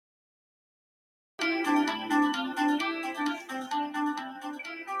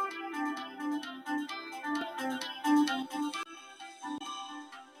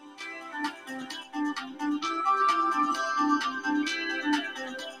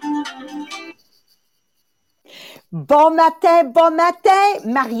Bon matin,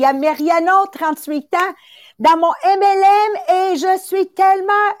 Maria Meriano, 38 ans, dans mon MLM et je suis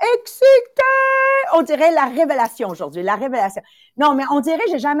tellement excitée! On dirait la révélation aujourd'hui, la révélation. Non, mais on dirait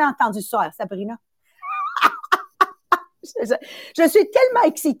que j'ai jamais entendu ça, Sabrina. Je suis tellement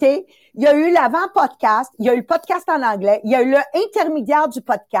excitée. Il y a eu l'avant-podcast, il y a eu le podcast en anglais, il y a eu l'intermédiaire du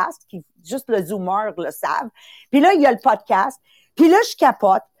podcast, qui juste le Zoomer le savent. Puis là, il y a le podcast. Puis là, je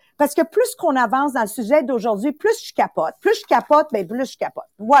capote. Parce que plus qu'on avance dans le sujet d'aujourd'hui, plus je capote. Plus je capote, ben plus je capote.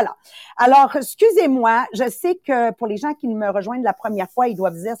 Voilà. Alors, excusez-moi, je sais que pour les gens qui me rejoignent la première fois, ils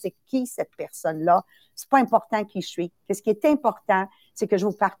doivent dire c'est qui cette personne-là. C'est pas important qui je suis. Ce qui est important, c'est que je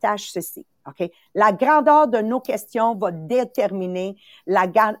vous partage ceci. OK? La grandeur de nos questions va déterminer la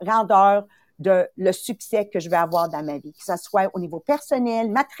grandeur de le succès que je vais avoir dans ma vie, que ce soit au niveau personnel,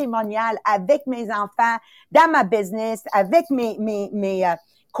 matrimonial, avec mes enfants, dans ma business, avec mes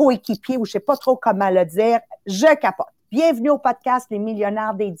coéquipiers, ou je sais pas trop comment le dire, je capote. Bienvenue au podcast Les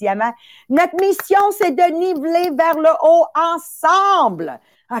millionnaires des diamants. Notre mission, c'est de niveler vers le haut ensemble.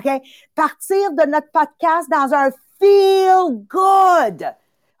 OK? Partir de notre podcast dans un feel good.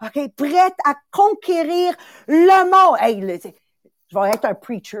 OK? Prête à conquérir le monde. Hey, je vais être un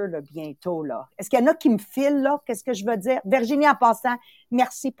preacher là, bientôt. Là. Est-ce qu'il y en a qui me filent là? Qu'est-ce que je veux dire? Virginie, en passant,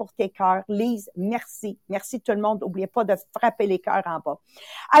 merci pour tes cœurs. Lise, merci. Merci tout le monde. N'oubliez pas de frapper les cœurs en bas.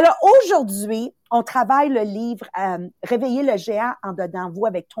 Alors, aujourd'hui, on travaille le livre Réveiller le géant en dedans vous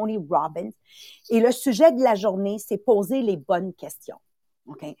avec Tony Robbins. Et le sujet de la journée, c'est poser les bonnes questions.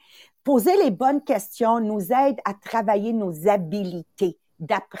 Okay? Poser les bonnes questions nous aide à travailler nos habilités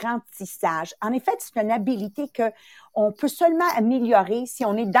d'apprentissage. En effet, c'est une habilité que on peut seulement améliorer si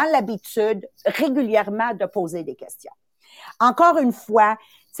on est dans l'habitude régulièrement de poser des questions. Encore une fois,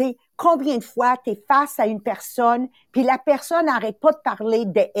 tu sais, combien de fois tu es face à une personne, puis la personne n'arrête pas de parler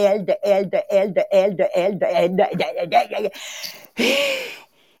de elle.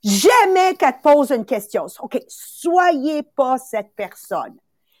 Jamais qu'elle te pose une question. OK, soyez pas cette personne.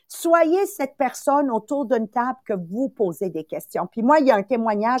 Soyez cette personne autour d'une table que vous posez des questions. Puis moi, il y a un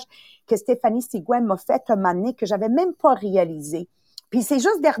témoignage que Stéphanie Sigouin m'a fait un moment donné que j'avais même pas réalisé. Puis c'est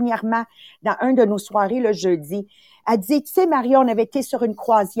juste dernièrement, dans un de nos soirées, le jeudi, elle dit, tu sais, Maria, on avait été sur une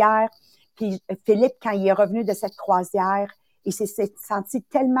croisière, puis Philippe, quand il est revenu de cette croisière, il s'est senti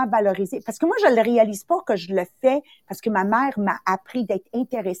tellement valorisé. Parce que moi, je le réalise pas que je le fais parce que ma mère m'a appris d'être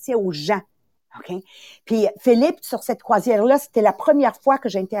intéressée aux gens. OK? Puis Philippe, sur cette croisière-là, c'était la première fois que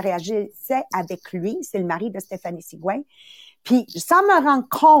j'interagissais avec lui. C'est le mari de Stéphanie Sigouin. Puis, sans me rendre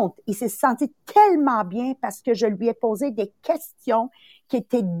compte, il s'est senti tellement bien parce que je lui ai posé des questions qui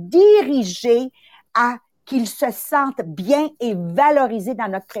étaient dirigées à qu'il se sente bien et valorisé dans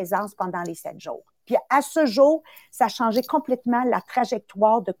notre présence pendant les 7 jours. Puis à ce jour, ça a changé complètement la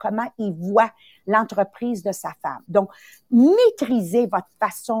trajectoire de comment il voit l'entreprise de sa femme. Donc, maîtrisez votre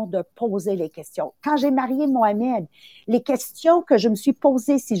façon de poser les questions. Quand j'ai marié Mohamed, les questions que je me suis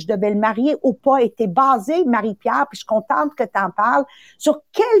posées si je devais le marier ou pas étaient basées, Marie-Pierre, puis je suis contente que tu en parles, sur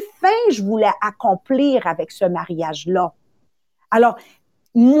quelle fin je voulais accomplir avec ce mariage-là. Alors,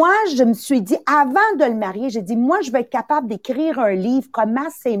 moi, je me suis dit, avant de le marier, j'ai dit, moi, je vais être capable d'écrire un livre, comment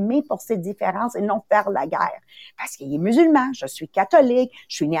s'aimer pour ses différences et non faire la guerre. Parce qu'il est musulman, je suis catholique,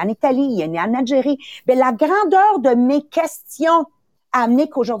 je suis née en Italie, il est né en Algérie. Mais la grandeur de mes questions a amené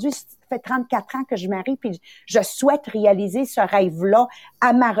qu'aujourd'hui, ça fait 34 ans que je marie, puis je souhaite réaliser ce rêve-là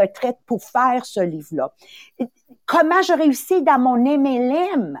à ma retraite pour faire ce livre-là. Comment je réussis dans mon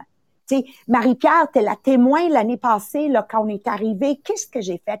MLM? T'sais, Marie-Pierre, t'es la témoin l'année passée, là, quand on est arrivé. Qu'est-ce que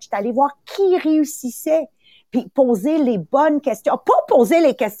j'ai fait? J'étais allée voir qui réussissait, puis poser les bonnes questions. Pas poser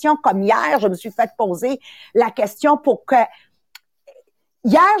les questions comme hier, je me suis fait poser la question pour que...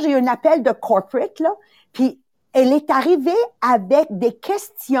 Hier, j'ai eu un appel de corporate, là, puis elle est arrivée avec des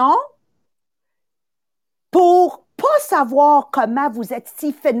questions pour pas savoir comment vous êtes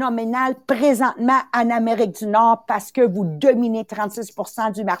si phénoménal présentement en Amérique du Nord parce que vous dominez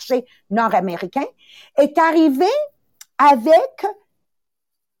 36% du marché nord-américain, est arrivée avec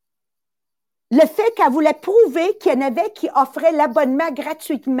le fait qu'elle voulait prouver qu'il y en avait qui offraient l'abonnement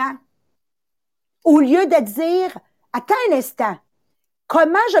gratuitement. Au lieu de dire, attends un instant,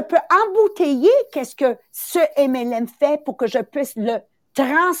 comment je peux embouteiller qu'est-ce que ce MLM fait pour que je puisse le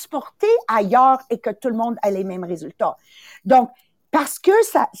transporter ailleurs et que tout le monde ait les mêmes résultats. Donc, parce que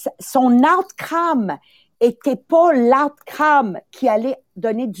son outcome était pas l'outcome qui allait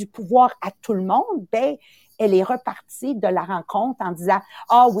donner du pouvoir à tout le monde, ben, elle est repartie de la rencontre en disant,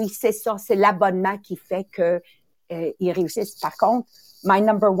 ah oui, c'est ça, c'est l'abonnement qui fait que ils réussissent. Par contre, my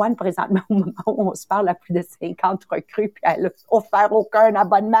number one, présentement, au moment où on se parle à plus de 50 recrues, puis elle a offert aucun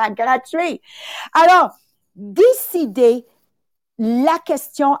abonnement gratuit. Alors, décidez la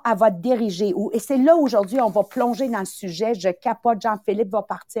question à votre diriger où. Et c'est là aujourd'hui, on va plonger dans le sujet. Je capote, Jean-Philippe va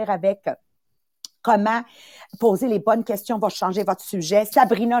partir avec comment poser les bonnes questions va changer votre sujet.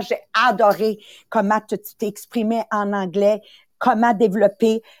 Sabrina, j'ai adoré comment tu t'es exprimé en anglais, comment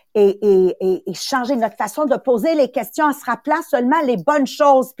développer et changer notre façon de poser les questions en se rappelant seulement les bonnes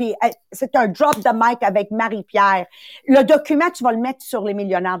choses. Puis c'est un drop de mic avec Marie-Pierre. Le document, tu vas le mettre sur les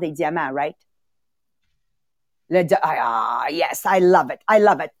millionnaires des diamants, right? Yes, I love it, I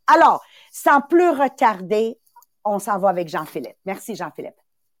love it. Alors, sans plus retarder, on s'en va avec Jean-Philippe. Merci, Jean-Philippe.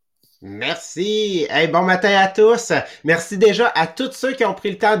 Merci. Hey, bon matin à tous. Merci déjà à tous ceux qui ont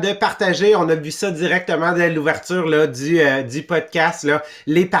pris le temps de partager. On a vu ça directement dès l'ouverture là, du podcast. Là.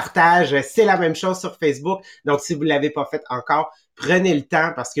 Les partages, c'est la même chose sur Facebook. Donc, si vous l'avez pas fait encore, prenez le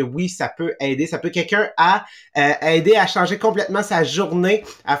temps parce que oui, ça peut aider. Ça peut quelqu'un à aider à changer complètement sa journée,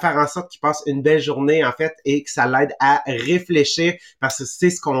 à faire en sorte qu'il passe une belle journée en fait et que ça l'aide à réfléchir parce que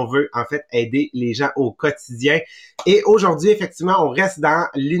c'est ce qu'on veut en fait, aider les gens au quotidien. Et aujourd'hui, effectivement, on reste dans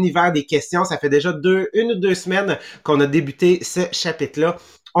l'univers des questions. Ça fait déjà une ou deux semaines qu'on a débuté ce chapitre-là.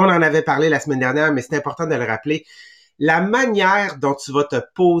 On en avait parlé la semaine dernière, mais c'est important de le rappeler. La manière dont tu vas te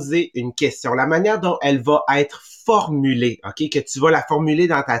poser une question, la manière dont elle va être formulée, ok, que tu vas la formuler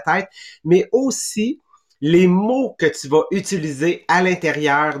dans ta tête, mais aussi les mots que tu vas utiliser à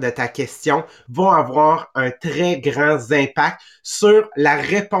l'intérieur de ta question vont avoir un très grand impact sur la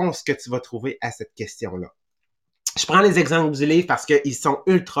réponse que tu vas trouver à cette question-là. Je prends les exemples du livre parce qu'ils sont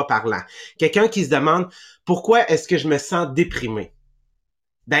ultra parlants. Quelqu'un qui se demande « Pourquoi est-ce que je me sens déprimé? »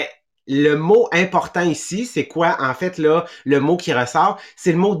 Ben, le mot important ici, c'est quoi? En fait, là, le mot qui ressort,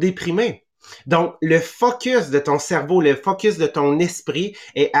 c'est le mot déprimé. Donc, le focus de ton cerveau, le focus de ton esprit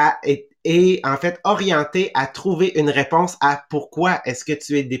est en fait orienté à trouver une réponse à pourquoi est-ce que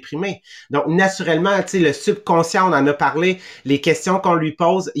tu es déprimé. Donc, naturellement, tu sais, le subconscient, on en a parlé, les questions qu'on lui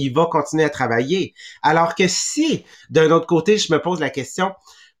pose, il va continuer à travailler. Alors que si, d'un autre côté, je me pose la question,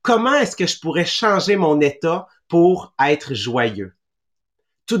 comment est-ce que je pourrais changer mon état pour être joyeux?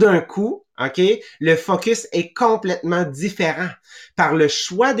 Tout d'un coup, OK, le focus est complètement différent. Par le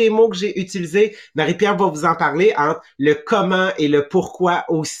choix des mots que j'ai utilisés, Marie-Pierre va vous en parler entre le comment et le pourquoi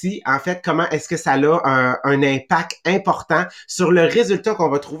aussi. En fait, comment est-ce que ça a un impact important sur le résultat qu'on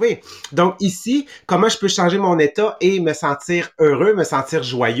va trouver. Donc ici, comment je peux changer mon état et me sentir heureux, me sentir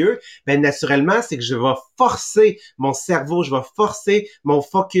joyeux? Ben naturellement, c'est que je vais forcer mon cerveau, je vais forcer mon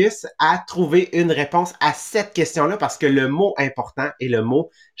focus à trouver une réponse à cette question-là parce que le mot important est le mot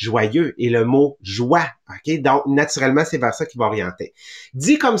joyeux et le mot joie. OK? Donc, naturellement, c'est vers ça qu'il va orienter.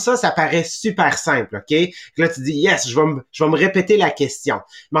 Dit comme ça paraît super simple. OK? Là, tu dis, yes, je vais me répéter la question.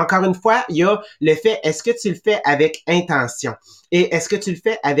 Mais encore une fois, il y a le fait, est-ce que tu le fais avec intention? Et est-ce que tu le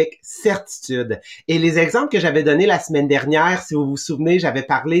fais avec certitude? Et les exemples que j'avais donnés la semaine dernière, si vous vous souvenez, j'avais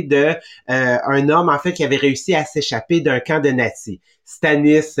parlé de un homme, en fait, qui avait réussi à s'échapper d'un camp de nazis.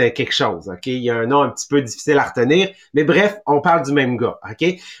 Stanis quelque chose, OK? Il y a un nom un petit peu difficile à retenir, mais bref, on parle du même gars, OK?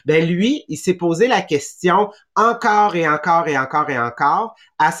 Ben lui, il s'est posé la question encore et encore et encore et encore,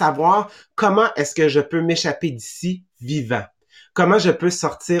 à savoir comment est-ce que je peux m'échapper d'ici vivant? Comment je peux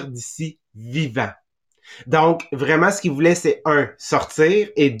sortir d'ici vivant? Donc, vraiment, ce qu'il voulait, c'est sortir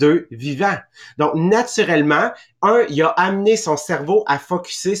et vivant. Donc, naturellement, il a amené son cerveau à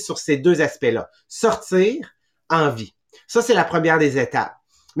focusser sur ces deux aspects-là. Sortir en vie. Ça, c'est la première des étapes.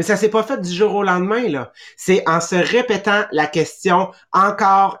 Mais ça s'est pas fait du jour au lendemain, là. C'est en se répétant la question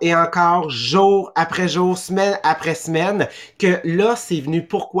encore et encore, jour après jour, semaine après semaine, que là, c'est venu.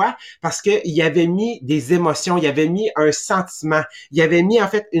 Pourquoi? Parce que il avait mis des émotions, il avait mis un sentiment, il avait mis, en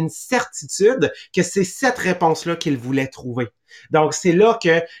fait, une certitude que c'est cette réponse-là qu'il voulait trouver. Donc, c'est là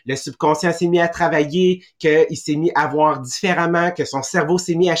que le subconscient s'est mis à travailler, qu'il s'est mis à voir différemment, que son cerveau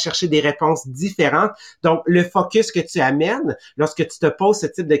s'est mis à chercher des réponses différentes. Donc, le focus que tu amènes lorsque tu te poses ce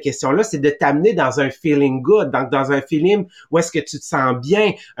type de questions-là, c'est de t'amener dans un feeling good, donc dans un feeling où est-ce que tu te sens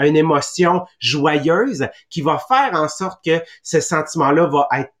bien, une émotion joyeuse qui va faire en sorte que ce sentiment-là va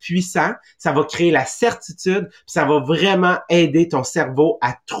être puissant, ça va créer la certitude, puis ça va vraiment aider ton cerveau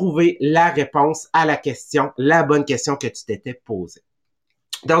à trouver la réponse à la question, la bonne question que tu t'étais posée.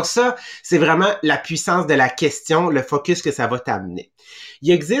 Donc ça, c'est vraiment la puissance de la question, le focus que ça va t'amener. Il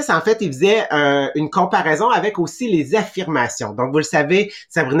existe, en fait, il faisait une comparaison avec aussi les affirmations. Donc, vous le savez,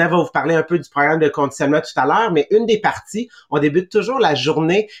 Sabrina va vous parler un peu du programme de conditionnement tout à l'heure, mais une des parties, on débute toujours la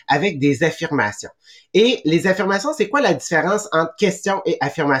journée avec des affirmations. Et les affirmations, c'est quoi la différence entre question et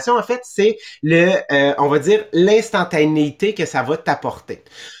affirmation? En fait, c'est on va dire, l'instantanéité que ça va t'apporter.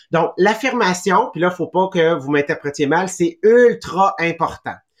 Donc, l'affirmation, puis là, faut pas que vous m'interprétiez mal, c'est ultra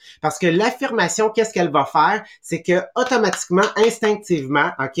important. Parce que l'affirmation, qu'est-ce qu'elle va faire? C'est que automatiquement,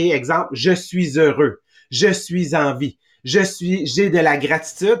 instinctivement, OK, exemple, je suis heureux, je suis en vie, j'ai de la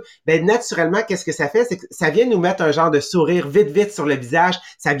gratitude, ben naturellement, qu'est-ce que ça fait? C'est que ça vient nous mettre un genre de sourire vite sur le visage,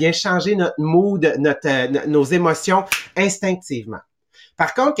 ça vient changer notre mood, nos émotions instinctivement.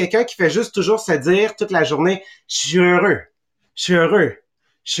 Par contre, quelqu'un qui fait juste toujours se dire toute la journée, je suis heureux, je suis heureux,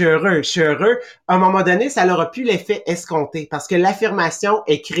 je suis heureux, je suis heureux, à un moment donné, ça n'aura plus l'effet escompté parce que l'affirmation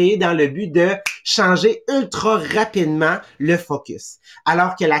est créée dans le but de changer ultra rapidement le focus.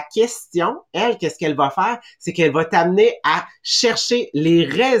 Alors que la question, elle, qu'est-ce qu'elle va faire? C'est qu'elle va t'amener à chercher les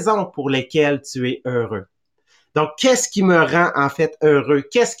raisons pour lesquelles tu es heureux. Donc, qu'est-ce qui me rend en fait heureux?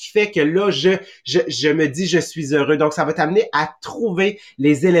 Qu'est-ce qui fait que là, je me dis je suis heureux? Donc, ça va t'amener à trouver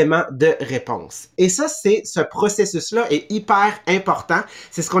les éléments de réponse. Et ça, ce processus-là est hyper important.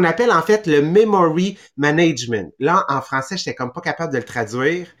 C'est ce qu'on appelle en fait le memory management. Là, en français, je n'étais comme pas capable de le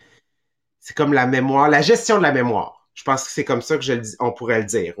traduire. C'est comme la mémoire, la gestion de la mémoire. Je pense que c'est comme ça que on pourrait le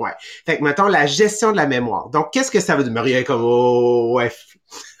dire. Ouais. Fait que mettons la gestion de la mémoire. Donc, qu'est-ce que ça veut dire? Marie est comme oh ouais.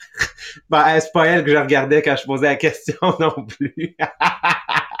 Ben, c'est pas elle que je regardais quand je posais la question non plus.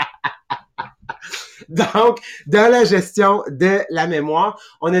 Donc, dans la gestion de la mémoire,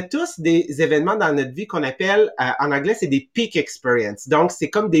 on a tous des événements dans notre vie qu'on appelle, en anglais, c'est des peak experience. Donc, c'est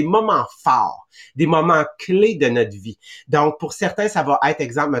comme des moments forts, des moments clés de notre vie. Donc, pour certains, ça va être,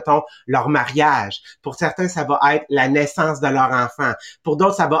 exemple, mettons, leur mariage. Pour certains, ça va être la naissance de leur enfant. Pour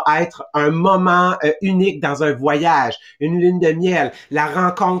d'autres, ça va être un moment unique dans un voyage, une lune de miel, la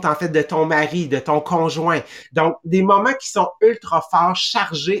rencontre, en fait, de ton mari, de ton conjoint. Donc, des moments qui sont ultra forts,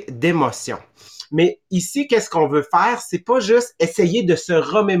 chargés d'émotions. Mais ici, qu'est-ce qu'on veut faire? C'est pas juste essayer de se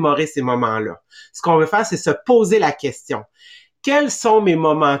remémorer ces moments-là. Ce qu'on veut faire, c'est se poser la question. Quels sont mes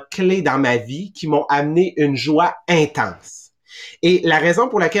moments clés dans ma vie qui m'ont amené une joie intense? Et la raison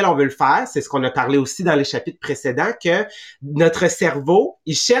pour laquelle on veut le faire, c'est ce qu'on a parlé aussi dans les chapitres précédents, que notre cerveau,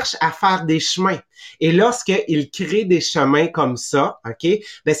 il cherche à faire des chemins. Et lorsqu'il crée des chemins comme ça, OK,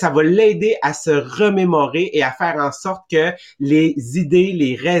 ben ça va l'aider à se remémorer et à faire en sorte que les idées,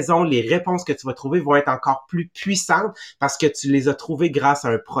 les raisons, les réponses que tu vas trouver vont être encore plus puissantes parce que tu les as trouvées grâce à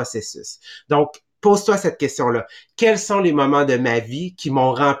un processus. Donc, pose-toi cette question-là. Quels sont les moments de ma vie qui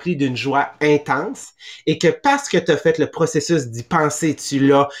m'ont rempli d'une joie intense et que parce que tu as fait le processus d'y penser, tu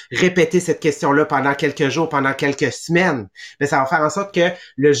l'as répété cette question-là pendant quelques jours, pendant quelques semaines, mais ça va faire en sorte que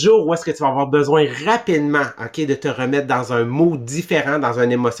le jour où est-ce que tu vas avoir besoin rapidement, OK, de te remettre dans un mood différent, dans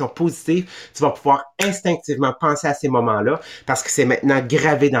une émotion positive, tu vas pouvoir instinctivement penser à ces moments-là parce que c'est maintenant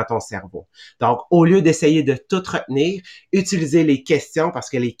gravé dans ton cerveau. Donc, au lieu d'essayer de tout retenir, utilisez les questions parce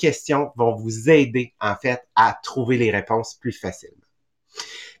que les questions vont vous aider, en fait, à trouver les réponses plus facilement.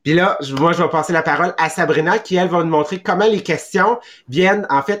 Puis là, moi, je vais passer la parole à Sabrina qui, elle, va nous montrer comment les questions viennent,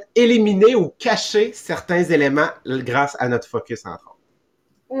 en fait, éliminer ou cacher certains éléments grâce à notre focus, entre autres.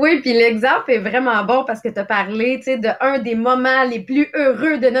 Oui, puis l'exemple est vraiment bon parce que tu as parlé, tu sais, de un des moments les plus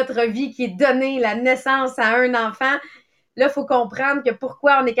heureux de notre vie qui est donner la naissance à un enfant. Là, il faut comprendre que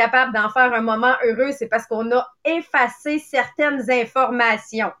pourquoi on est capable d'en faire un moment heureux, c'est parce qu'on a effacé certaines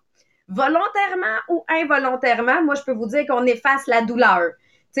informations. Volontairement ou involontairement, moi, je peux vous dire qu'on efface la douleur.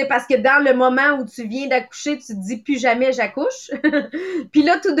 Tu sais, parce que dans le moment où tu viens d'accoucher, tu te dis plus jamais j'accouche. Puis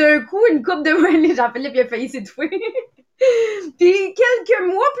là, tout d'un coup, une couple de mois, Jean-Philippe, il a failli s'étouffer. Puis quelques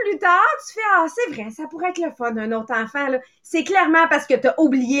mois plus tard, tu fais « Ah, c'est vrai, ça pourrait être le fun d'un autre enfant. » là. C'est clairement parce que tu as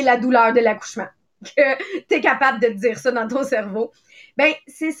oublié la douleur de l'accouchement que tu es capable de te dire ça dans ton cerveau. Ben,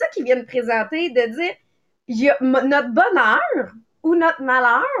 c'est ça qu'ils viennent présenter, de dire notre bonheur ou notre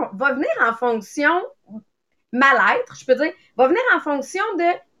malheur va venir en fonction, mal-être, je peux dire, va venir en fonction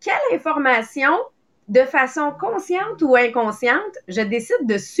de quelle information, de façon consciente ou inconsciente, je décide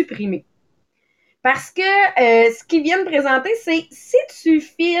de supprimer. Parce que ce qu'ils viennent présenter, c'est si tu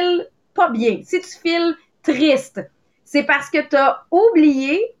files pas bien, si tu files triste, c'est parce que tu as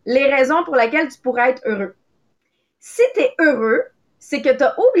oublié les raisons pour lesquelles tu pourrais être heureux. Si tu es heureux, c'est que tu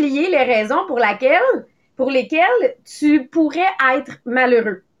as oublié les raisons pour lesquelles tu pourrais être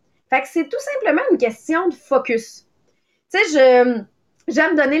malheureux. Fait que c'est tout simplement une question de focus. Tu sais,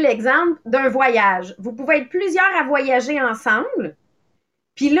 j'aime donner l'exemple d'un voyage. Vous pouvez être plusieurs à voyager ensemble.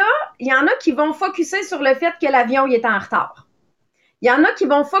 Puis là, il y en a qui vont focusser sur le fait que l'avion il est en retard. Il y en a qui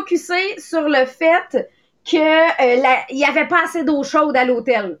vont focusser sur le fait qu'il n'y avait pas assez d'eau chaude à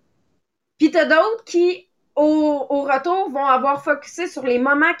l'hôtel. Puis t'as d'autres qui, au retour, vont avoir focusé sur les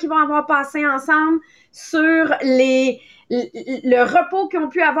moments qu'ils vont avoir passés ensemble, sur le repos qu'ils ont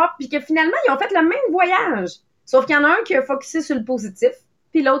pu avoir, puis que finalement, ils ont fait le même voyage. Sauf qu'il y en a un qui a focusé sur le positif,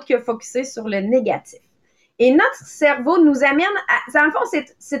 puis l'autre qui a focusé sur le négatif. Et notre cerveau nous amène dans le fond,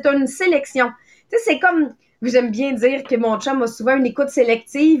 c'est une sélection. Tu sais, c'est comme, j'aime bien dire que mon chum a souvent une écoute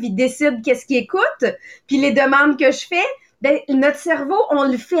sélective, il décide qu'est-ce qu'il écoute, puis les demandes que je fais, ben notre cerveau, on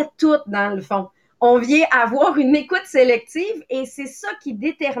le fait tout dans le fond. On vient avoir une écoute sélective et c'est ça qui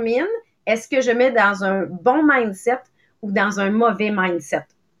détermine est-ce que je mets dans un bon mindset ou dans un mauvais mindset.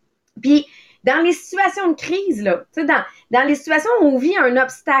 Puis, dans les situations de crise, là, tu sais, dans les situations où on vit un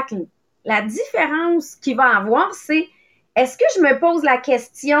obstacle, la différence qu'il va avoir, c'est est-ce que je me pose la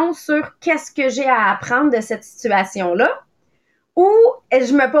question sur qu'est-ce que j'ai à apprendre de cette situation-là ou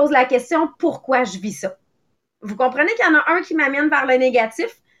je me pose la question pourquoi je vis ça? Vous comprenez qu'il y en a un qui m'amène vers le négatif,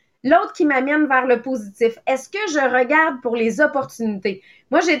 l'autre qui m'amène vers le positif. Est-ce que je regarde pour les opportunités?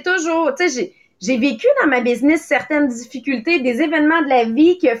 Moi, j'ai toujours, tu sais, j'ai vécu dans ma business certaines difficultés, des événements de la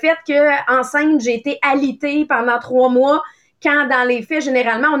vie qui a fait que enceinte, j'ai été alitée pendant 3 mois, quand dans les faits,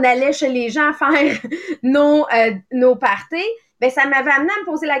 généralement, on allait chez les gens faire nos parties. Ben, ça m'avait amené à me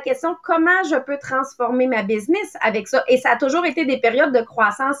poser la question, comment je peux transformer ma business avec ça? Et ça a toujours été des périodes de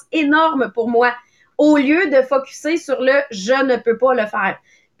croissance énormes pour moi, au lieu de focusser sur le « je ne peux pas le faire ».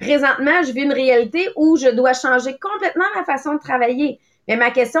 Présentement, je vis une réalité où je dois changer complètement ma façon de travailler. Mais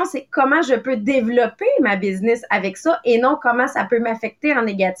ma question, c'est comment je peux développer ma business avec ça et non comment ça peut m'affecter en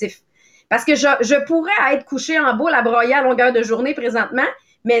négatif. Parce que je pourrais être couchée en boule à broyer à longueur de journée présentement,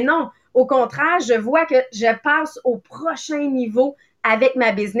 mais non. Au contraire, je vois que je passe au prochain niveau avec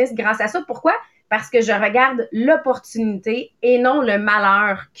ma business grâce à ça. Pourquoi? Parce que je regarde l'opportunité et non le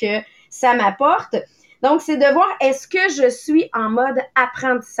malheur que ça m'apporte. Donc, c'est de voir est-ce que je suis en mode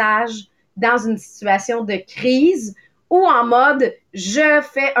apprentissage dans une situation de crise ou en mode je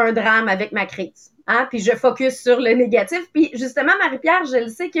fais un drame avec ma crise. Hein? Puis je focus sur le négatif. Puis justement, Marie-Pierre, je le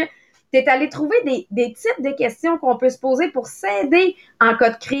sais que tu es allée trouver des types de questions qu'on peut se poser pour s'aider en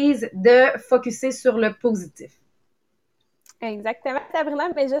cas de crise de focusser sur le positif. Exactement, Sabrina.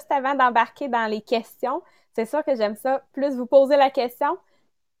 Mais juste avant d'embarquer dans les questions, c'est sûr que j'aime ça, plus vous poser la question.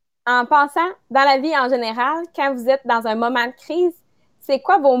 En pensant dans la vie en général, quand vous êtes dans un moment de crise, c'est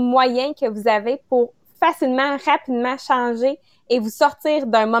quoi vos moyens que vous avez pour facilement, rapidement changer et vous sortir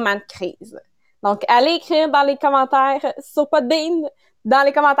d'un moment de crise? Donc, allez écrire dans les commentaires sur Podbean, dans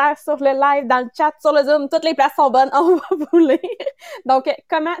les commentaires sur le live, dans le chat, sur le Zoom, toutes les places sont bonnes, on va vous lire. Donc,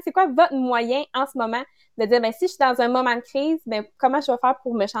 c'est quoi votre moyen en ce moment de dire, ben si je suis dans un moment de crise, ben comment je vais faire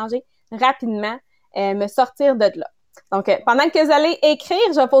pour me changer rapidement, me sortir de là? Donc, pendant que vous allez écrire,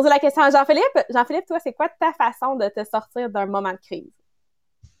 je vais poser la question à Jean-Philippe. Jean-Philippe, toi, c'est quoi ta façon de te sortir d'un moment de crise?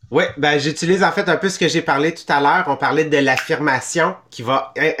 Oui, ben j'utilise en fait un peu ce que j'ai parlé tout à l'heure. On parlait de l'affirmation qui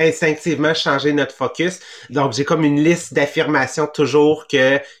va instinctivement changer notre focus. Donc, j'ai comme une liste d'affirmations toujours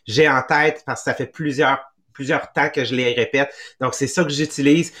que j'ai en tête parce que ça fait plusieurs temps que je les répète. Donc, c'est ça que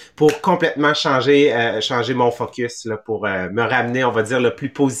j'utilise pour complètement changer mon focus là, pour me ramener, on va dire, le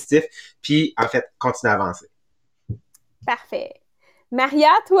plus positif, puis en fait, continuer à avancer. Parfait.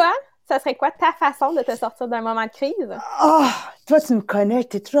 Maria, toi, ça serait quoi ta façon de te sortir d'un moment de crise? Oh, toi, tu me connais,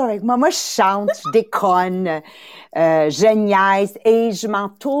 tu es toujours avec moi. Moi, je chante, je déconne, je niaise et je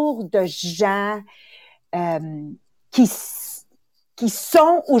m'entoure de gens qui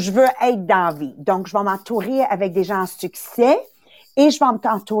sont où je veux être dans la vie. Donc, je vais m'entourer avec des gens en succès et je vais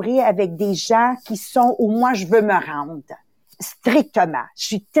m'entourer avec des gens qui sont où moi, je veux me rendre. Strictement. Je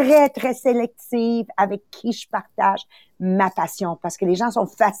suis très, très sélective avec qui je partage ma passion parce que les gens sont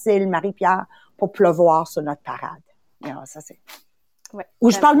faciles, Marie-Pierre, pour pleuvoir sur notre parade. Alors, ça, c'est... Ouais,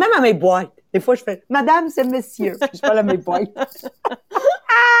 ou je parle même à mes boîtes. Des fois, je fais « Madame, c'est monsieur ». Je parle à mes boîtes.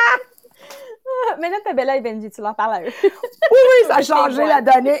 Maintenant, t'as Bella et Benji, tu leur parles à eux. Oui, ça a changé la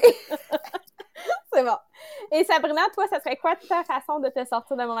donnée. C'est bon. Et Sabrina, toi, ça serait quoi ta façon de te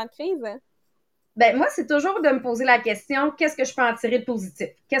sortir d'un moment de crise? Ben moi, c'est toujours de me poser la question, qu'est-ce que je peux en tirer de positif?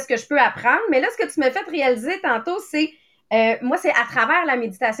 Qu'est-ce que je peux apprendre? Mais là, ce que tu m'as fait réaliser tantôt, c'est, moi, c'est à travers la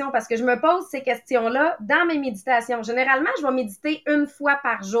méditation parce que je me pose ces questions-là dans mes méditations. Généralement, je vais méditer 1 fois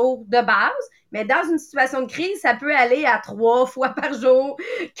par jour de base, mais dans une situation de crise, ça peut aller à 3 fois par jour,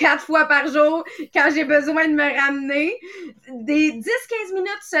 4 fois par jour, quand j'ai besoin de me ramener. Des 10-15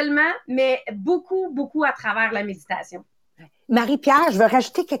 minutes seulement, mais beaucoup, beaucoup à travers la méditation. Marie-Pierre, je veux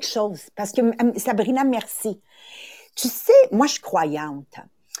rajouter quelque chose parce que Sabrina, merci. Tu sais, moi, je suis croyante.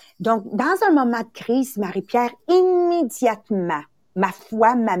 Donc, dans un moment de crise, Marie-Pierre, immédiatement, ma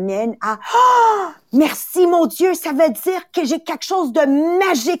foi m'amène à « Oh, merci mon Dieu, ça veut dire que j'ai quelque chose de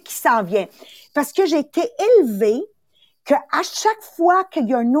magique qui s'en vient. » Parce que j'ai été élevée que à chaque fois qu'il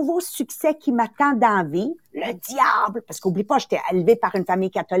y a un nouveau succès qui m'attend dans la vie, le diable, parce qu'oublie pas, j'étais élevée par une famille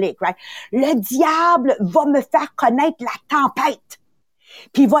catholique, right? Le diable va me faire connaître la tempête.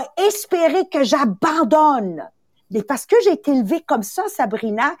 Puis il va espérer que j'abandonne. Mais parce que j'ai été élevée comme ça,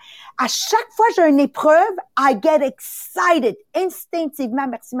 Sabrina, à chaque fois que j'ai une épreuve, I get excited instinctivement.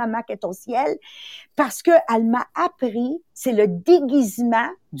 Merci maman qui est au ciel. Parce que elle m'a appris, c'est le déguisement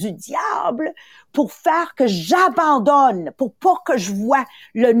du diable pour faire que j'abandonne, pour pas que je vois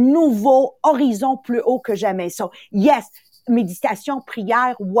le nouveau horizon plus haut que jamais. So, yes, méditation,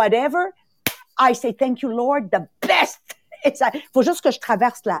 prière, whatever, I say thank you Lord, the best. Il faut juste que je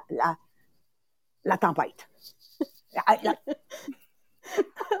traverse la tempête.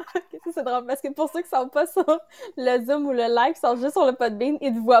 C'est drôle parce que pour ceux qui sont pas sur le Zoom ou le live, qui sont juste sur le Podbean,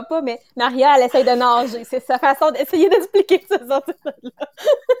 ils ne voient pas, mais Maria, elle essaye de nager. C'est sa façon d'essayer d'expliquer ce sentiment-là.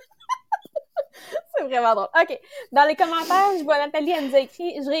 C'est vraiment drôle. OK. Dans les commentaires, je vois Nathalie, elle nous a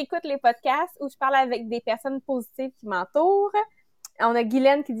écrit « Je réécoute les podcasts où je parle avec des personnes positives qui m'entourent. » On a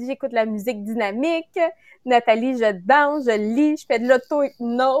Guylaine qui dit « J'écoute la musique dynamique. » Nathalie, « Je danse, je lis, je fais de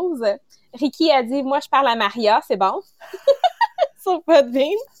l'auto-hypnose. » Ricky a dit « Moi, je parle à Maria. » C'est bon. Sur Podbean.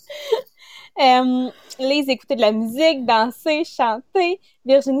 Lise, écouter de la musique, danser, chanter.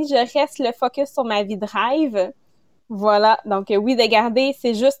 Virginie, je reste le focus sur ma vie de rêve. Voilà. Donc, oui, de garder,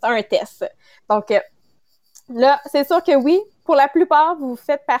 c'est juste un test. Donc, là, c'est sûr que oui, pour la plupart, vous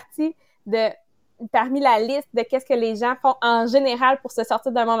faites partie parmi la liste de qu'est-ce que les gens font en général pour se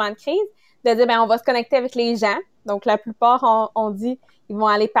sortir d'un moment de crise, de dire, on va se connecter avec les gens. Donc, la plupart, on dit, ils vont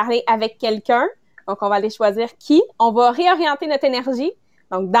aller parler avec quelqu'un. Donc, on va aller choisir qui. On va réorienter notre énergie.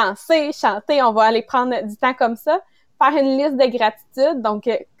 Donc, danser, chanter, on va aller prendre du temps comme ça. Faire une liste de gratitude. Donc,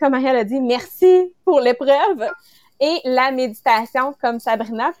 comme Ariel a dit, merci pour l'épreuve. Et la méditation, comme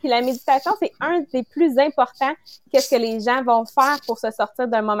Sabrina. Puis la méditation, c'est un des plus importants. Qu'est-ce que les gens vont faire pour se sortir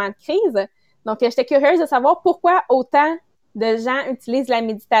d'un moment de crise? Donc, j'étais curieuse de savoir pourquoi autant de gens utilisent la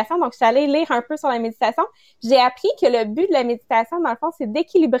méditation. Donc, je suis allée lire un peu sur la méditation. J'ai appris que le but de la méditation, dans le fond, c'est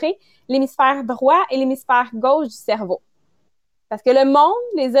d'équilibrer l'hémisphère droit et l'hémisphère gauche du cerveau. Parce que le monde,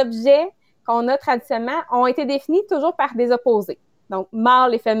 les objets qu'on a traditionnellement ont été définis toujours par des opposés. Donc,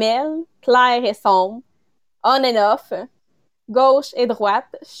 mâle et femelle, clair et sombre, on and off, gauche et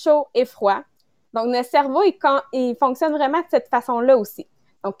droite, chaud et froid. Donc, notre cerveau, il fonctionne vraiment de cette façon-là aussi.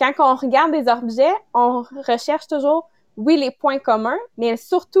 Donc, quand on regarde des objets, on recherche toujours, oui, les points communs, mais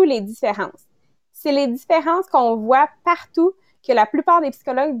surtout les différences. C'est les différences qu'on voit partout que la plupart des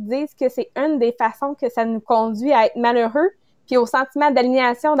psychologues disent que c'est une des façons que ça nous conduit à être malheureux puis au sentiment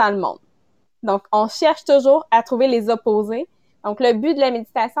d'aliénation dans le monde. Donc, on cherche toujours à trouver les opposés. Donc, le but de la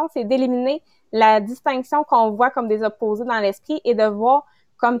méditation, c'est d'éliminer la distinction qu'on voit comme des opposés dans l'esprit et de voir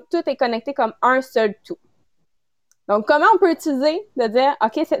comme tout est connecté comme un seul tout. Donc, comment on peut utiliser de dire,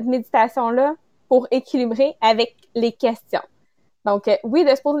 OK, cette méditation-là pour équilibrer avec les questions. Donc, oui,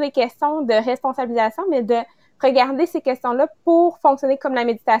 de se poser des questions de responsabilisation, mais de regarder ces questions-là pour fonctionner comme la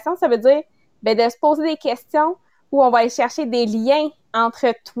méditation, ça veut dire de se poser des questions où on va aller chercher des liens entre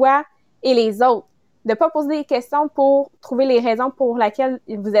toi et les autres. De pas poser des questions pour trouver les raisons pour lesquelles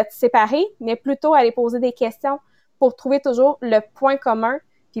vous êtes séparés, mais plutôt aller poser des questions pour trouver toujours le point commun.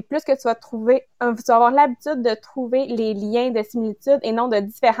 Puis plus que tu vas avoir l'habitude de trouver les liens de similitude et non de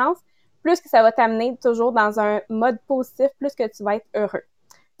différence, plus que ça va t'amener toujours dans un mode positif, plus que tu vas être heureux.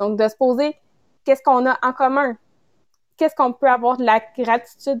 Donc, de se poser qu'est-ce qu'on a en commun? Qu'est-ce qu'on peut avoir de la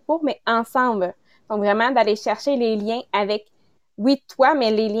gratitude pour, mais ensemble? Donc, vraiment, d'aller chercher les liens avec, oui, toi, mais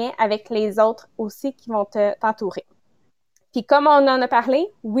les liens avec les autres aussi qui vont t'entourer. Puis, comme on en a parlé,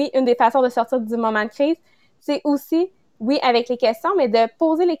 oui, une des façons de sortir du moment de crise, c'est aussi, oui, avec les questions, mais de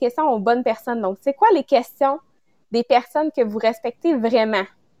poser les questions aux bonnes personnes. Donc, c'est quoi les questions des personnes que vous respectez vraiment?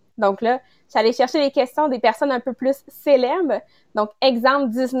 Donc là, j'allais chercher les questions des personnes un peu plus célèbres. Donc, exemple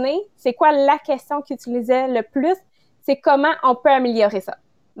Disney, c'est quoi la question qu'ils utilisaient le plus? C'est comment on peut améliorer ça.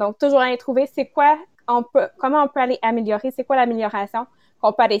 Donc, toujours aller trouver comment on peut aller améliorer, c'est quoi l'amélioration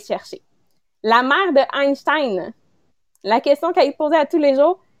qu'on peut aller chercher. La mère de Einstein, la question qu'elle posait à tous les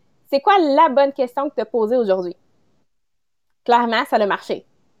jours, c'est quoi la bonne question que tu as posée aujourd'hui? Clairement, ça a marché.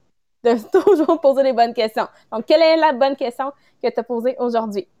 De toujours poser les bonnes questions. Donc, quelle est la bonne question que tu as posée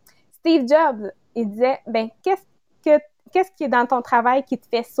aujourd'hui? Steve Jobs, il disait, qu'est-ce qui est dans ton travail qui te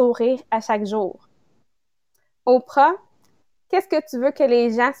fait sourire à chaque jour? Oprah, qu'est-ce que tu veux que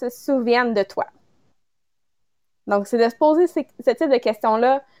les gens se souviennent de toi? Donc, c'est de se poser ce type de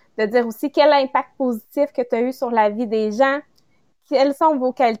questions-là, de dire aussi quel impact positif que tu as eu sur la vie des gens, quelles sont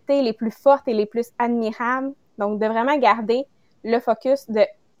vos qualités les plus fortes et les plus admirables. Donc, de vraiment garder le focus de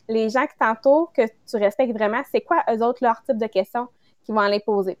les gens qui t'entourent, que tu respectes vraiment, c'est quoi eux autres leur type de questions qu'ils vont aller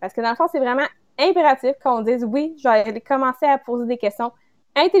poser. Parce que dans le fond, c'est vraiment impératif qu'on dise oui, je vais aller commencer à poser des questions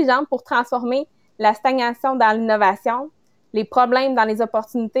intelligentes pour transformer la stagnation dans l'innovation, les problèmes dans les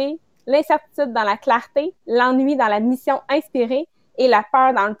opportunités, l'incertitude dans la clarté, l'ennui dans la mission inspirée et la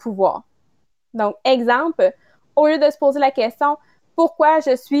peur dans le pouvoir. Donc, exemple, au lieu de se poser la question « Pourquoi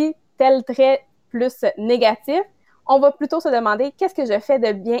je suis tel trait plus négatif ?» on va plutôt se demander « Qu'est-ce que j'ai fait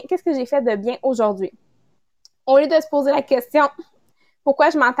de bien aujourd'hui? » Au lieu de se poser la question « Pourquoi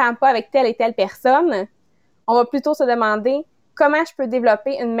je m'entends pas avec telle et telle personne? » on va plutôt se demander « Comment je peux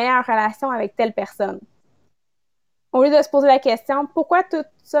développer une meilleure relation avec telle personne? » Au lieu de se poser la question « Pourquoi tout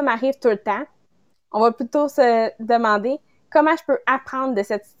ça m'arrive tout le temps? » on va plutôt se demander « Comment je peux apprendre de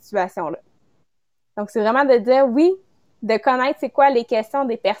cette situation-là? » Donc, c'est vraiment de dire oui, de connaître c'est quoi les questions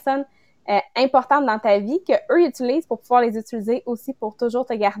des personnes importantes dans ta vie qu'eux utilisent pour pouvoir les utiliser aussi pour toujours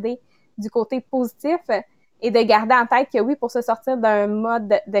te garder du côté positif et de garder en tête que oui, pour se sortir d'un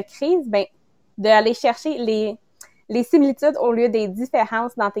mode de crise, ben d'aller chercher les similitudes au lieu des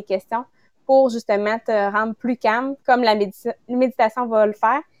différences dans tes questions pour justement te rendre plus calme, comme la méditation va le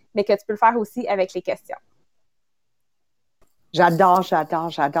faire, mais que tu peux le faire aussi avec les questions. J'adore.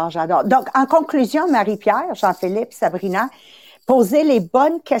 Donc, en conclusion, Marie-Pierre, Jean-Philippe, Sabrina, posez les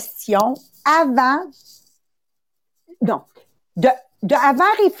bonnes questions avant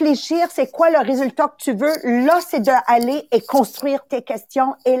réfléchir, c'est quoi le résultat que tu veux. Là, c'est d'aller et construire tes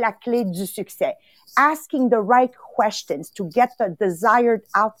questions et la clé du succès. Asking the right questions to get the desired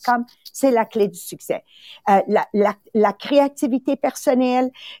outcome, c'est la clé du succès. La créativité personnelle,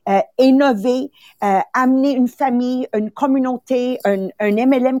 innover, amener une famille, une communauté, un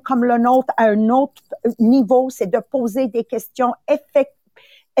MLM comme le nôtre à un autre niveau, c'est de poser des questions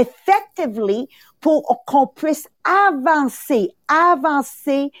effectively pour qu'on puisse avancer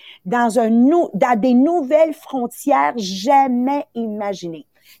dans des nouvelles frontières jamais imaginées.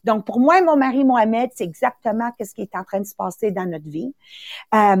 Donc, pour moi et mon mari Mohamed, c'est exactement ce qui est en train de se passer dans notre vie.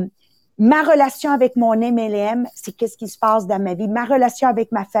 Ma relation avec mon MLM, c'est qu'est-ce qui se passe dans ma vie. Ma relation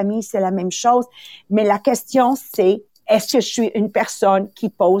avec ma famille, c'est la même chose. Mais la question, c'est est-ce que je suis une personne qui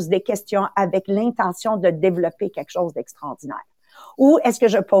pose des questions avec l'intention de développer quelque chose d'extraordinaire? Ou est-ce que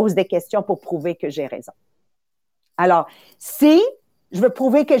je pose des questions pour prouver que j'ai raison? Alors, si je veux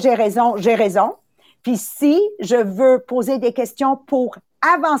prouver que j'ai raison, j'ai raison. Puis si je veux poser des questions pour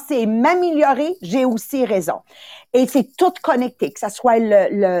avancer, m'améliorer, j'ai aussi raison. Et c'est tout connecté, que ce soit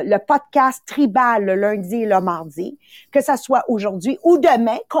le podcast tribal le lundi et le mardi, que ce soit aujourd'hui ou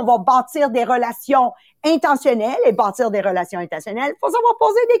demain, qu'on va bâtir des relations intentionnelles et bâtir des relations intentionnelles, il faut savoir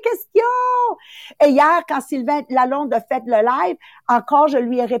poser des questions. Et hier, quand Sylvain Lalonde a fait le live, encore, je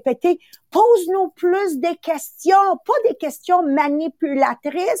lui ai répété, pose-nous plus des questions, pas des questions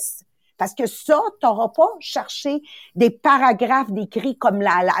manipulatrices. Parce que ça, t'auras pas cherché des paragraphes d'écrits comme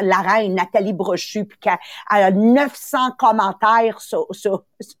la reine Nathalie Brochu, puis qu'elle a 900 commentaires sur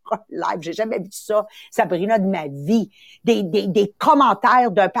un live. J'ai jamais vu ça, Sabrina, de ma vie. Des commentaires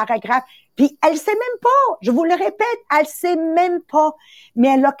d'un paragraphe. Puis elle sait même pas, je vous le répète, elle sait même pas. Mais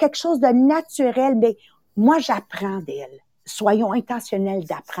elle a quelque chose de naturel. Mais moi, j'apprends d'elle. Soyons intentionnels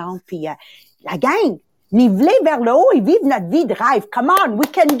d'apprendre. Puis la gang, niveler vers le haut et vivre notre vie de rêve. Come on, we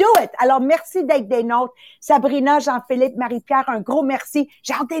can do it. Alors, merci d'être des nôtres. Sabrina, Jean-Philippe, Marie-Pierre, un gros merci.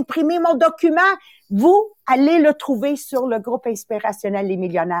 J'ai hâte d'imprimer mon document. Vous, allez le trouver sur le groupe inspirationnel Les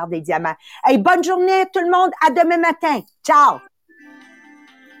Millionnaires des Diamants. Hey, bonne journée tout le monde. À demain matin. Ciao.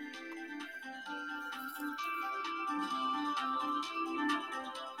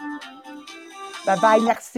 Bye bye, merci.